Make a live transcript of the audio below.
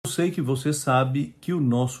sei que você sabe que o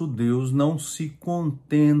nosso Deus não se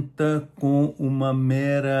contenta com uma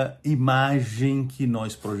mera imagem que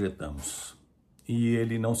nós projetamos. E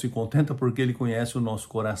ele não se contenta porque ele conhece o nosso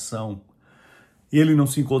coração. E ele não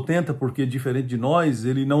se contenta porque, diferente de nós,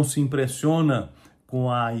 ele não se impressiona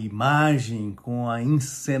com a imagem, com a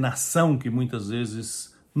encenação que muitas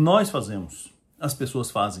vezes nós fazemos, as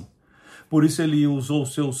pessoas fazem. Por isso ele usou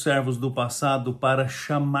seus servos do passado para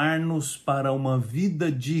chamar-nos para uma vida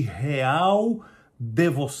de real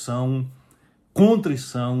devoção,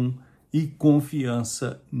 contrição e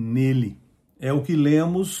confiança nele. É o que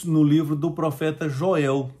lemos no livro do profeta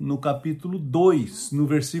Joel, no capítulo 2, no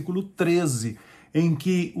versículo 13, em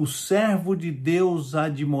que o servo de Deus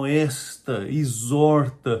admoesta,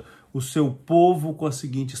 exorta o seu povo com as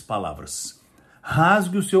seguintes palavras: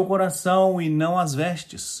 rasgue o seu coração e não as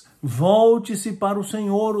vestes. Volte-se para o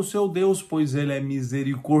Senhor, o seu Deus, pois ele é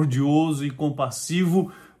misericordioso e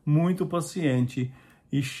compassivo, muito paciente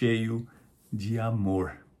e cheio de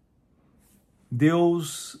amor.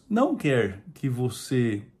 Deus não quer que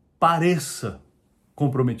você pareça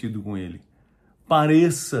comprometido com ele,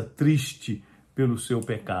 pareça triste pelo seu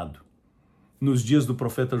pecado. Nos dias do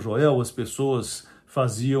profeta Joel, as pessoas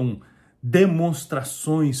faziam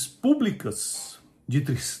demonstrações públicas de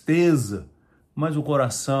tristeza, mas o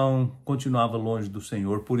coração continuava longe do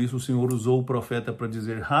Senhor. Por isso o Senhor usou o profeta para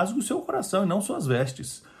dizer: rasgue o seu coração e não suas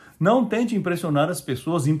vestes. Não tente impressionar as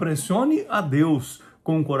pessoas, impressione a Deus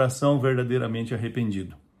com um coração verdadeiramente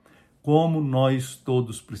arrependido. Como nós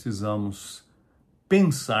todos precisamos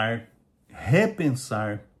pensar,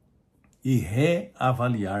 repensar e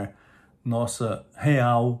reavaliar nossa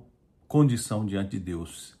real condição diante de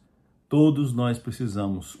Deus. Todos nós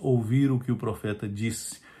precisamos ouvir o que o profeta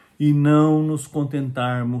disse e não nos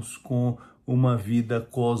contentarmos com uma vida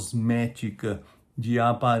cosmética de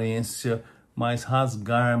aparência, mas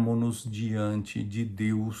rasgarmos-nos diante de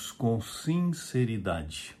Deus com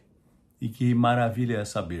sinceridade. E que maravilha é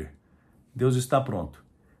saber: Deus está pronto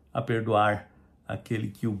a perdoar aquele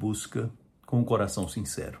que o busca com o coração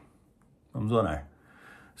sincero. Vamos orar.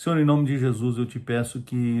 Senhor, em nome de Jesus, eu te peço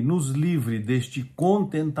que nos livre deste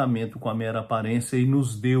contentamento com a mera aparência e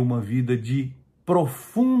nos dê uma vida de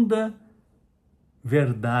profunda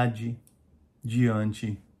verdade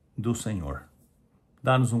diante do Senhor.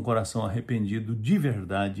 Dá-nos um coração arrependido de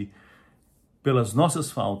verdade pelas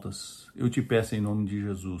nossas faltas. Eu te peço em nome de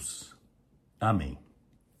Jesus. Amém.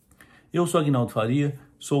 Eu sou Aguinaldo Faria,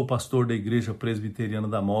 sou o pastor da Igreja Presbiteriana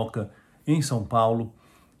da Moca, em São Paulo,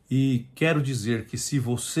 e quero dizer que se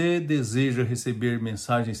você deseja receber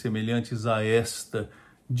mensagens semelhantes a esta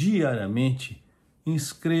diariamente,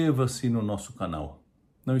 inscreva-se no nosso canal.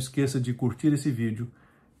 Não esqueça de curtir esse vídeo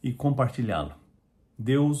e compartilhá-lo.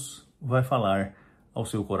 Deus vai falar ao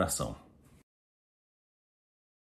seu coração.